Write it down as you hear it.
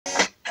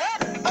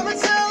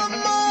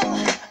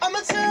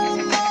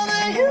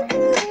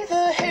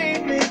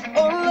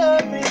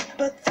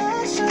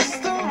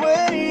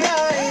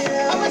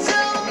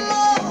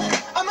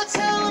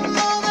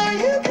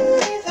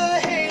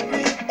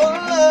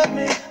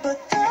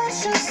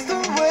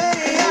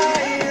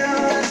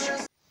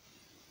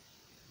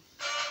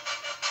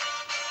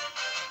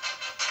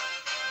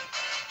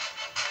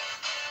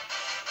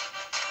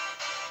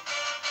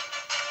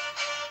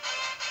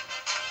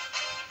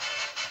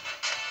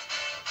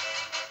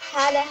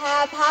Had to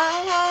have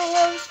high, high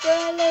hopes for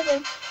a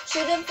living.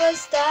 Shooting for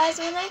stars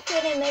when I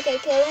couldn't make a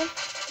killing.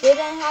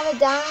 Didn't have a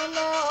dime,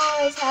 but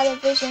always had a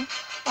vision.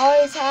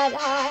 Always had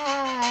high,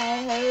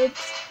 high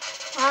hopes.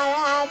 Had to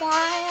have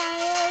high,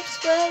 high hopes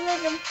for a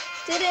living.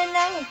 Didn't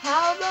know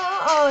how, but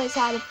always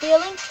had a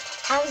feeling.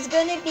 I was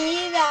gonna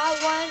be that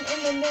one in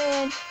a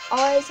million.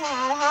 Always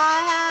had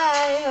high,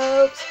 high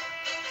hopes.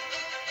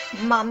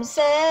 Mama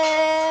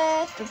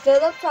said,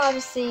 fulfill a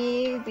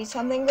prophecy, be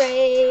something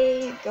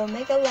great, go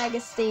make a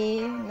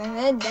legacy, make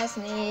a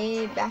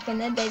destiny. Back in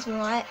the days we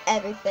wanted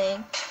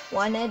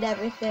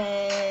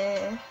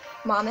everything.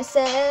 Mama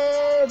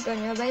said,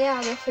 burn your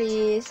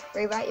biographies,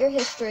 rewrite your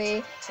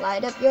history,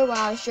 light up your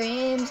wildest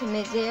dreams,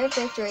 amidst your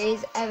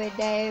victories. Every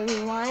day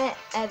we wanted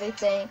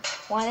everything.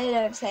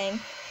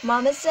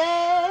 Mama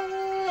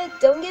said,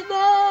 don't give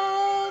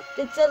up,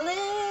 it's a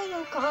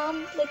little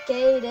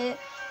complicated.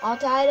 All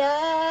tied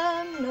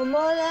up, no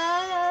more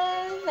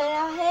love, and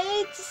I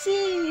hate to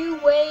see you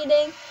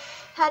waiting.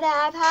 Had to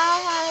have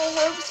high, high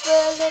hopes for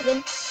a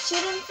living.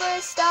 Shooting for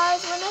stars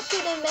when I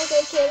couldn't make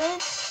a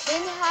killing.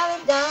 Didn't have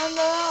a dime,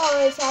 but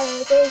always had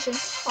a vision.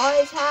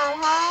 Always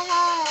had high,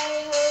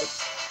 high hopes.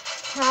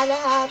 Had to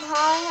have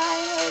high,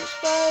 high hopes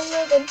for a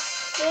living.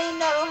 Didn't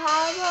know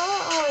how,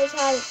 but always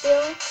had a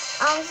feeling.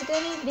 I was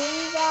gonna be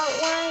that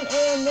one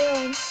in a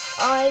million.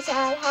 Always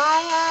had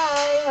high,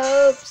 high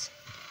hopes.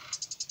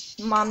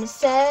 Mama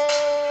said,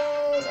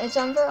 it's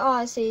on for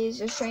Aussies,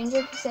 the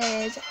stranger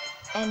says,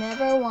 I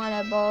never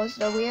wanted balls,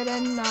 the weird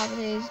and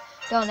novelties,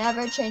 don't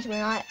ever change, we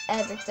want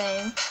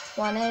everything,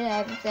 wanted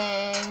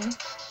everything.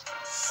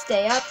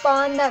 Stay up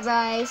on that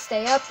rise,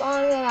 stay up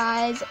on the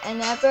rise, and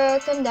never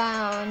come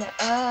down,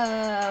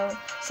 oh.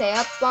 Stay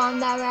up on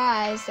that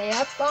rise, stay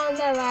up on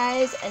that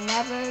rise, and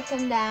never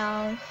come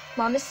down.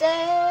 Mama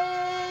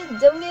said,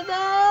 don't give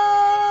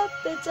up,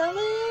 it's a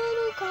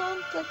little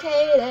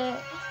complicated.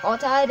 All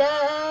tied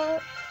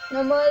up,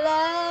 no more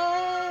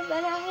love,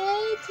 and I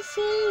hate to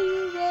see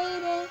you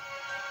waiting.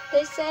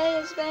 They say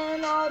it's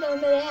been all done,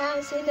 but they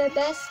haven't seen the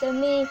best of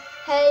me.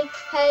 Hey,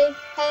 hey,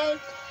 hey,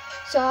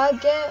 so I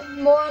get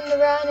more on the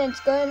run, it's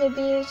gonna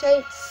be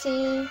straight to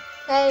see.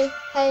 Hey,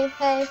 hey,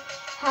 hey,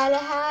 had to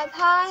have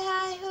high,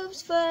 high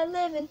hopes for a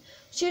living.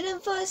 Shooting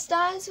for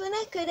stars when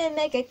I couldn't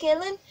make a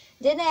killing.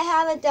 Didn't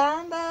have a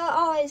dime, but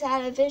always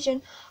had a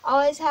vision.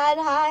 Always had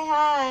high,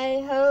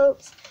 high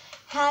hopes.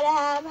 Had to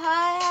have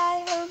high,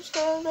 high hopes for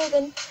a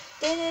living.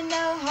 Didn't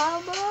know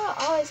how,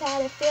 but always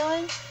had a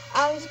feeling.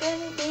 I was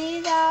gonna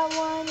be that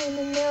one in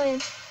a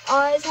million.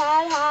 Always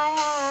had high,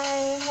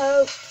 high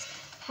hopes.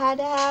 Had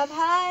to have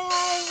high,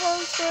 high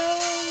hopes for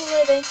a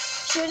living.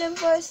 Shooting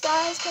for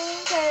stars,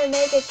 couldn't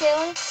make a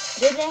killing.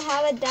 Didn't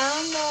have a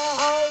dime, but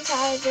always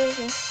had a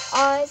vision.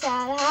 Always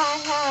had high,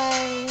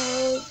 high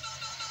hopes.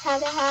 Had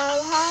to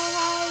have high,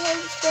 high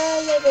hopes for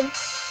a living.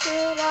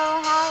 Didn't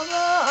know how,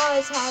 but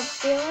always had a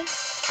feeling.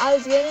 I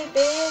was gonna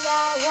be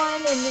that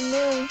one in the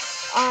million.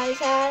 Always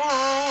had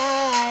high,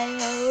 high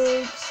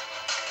hopes.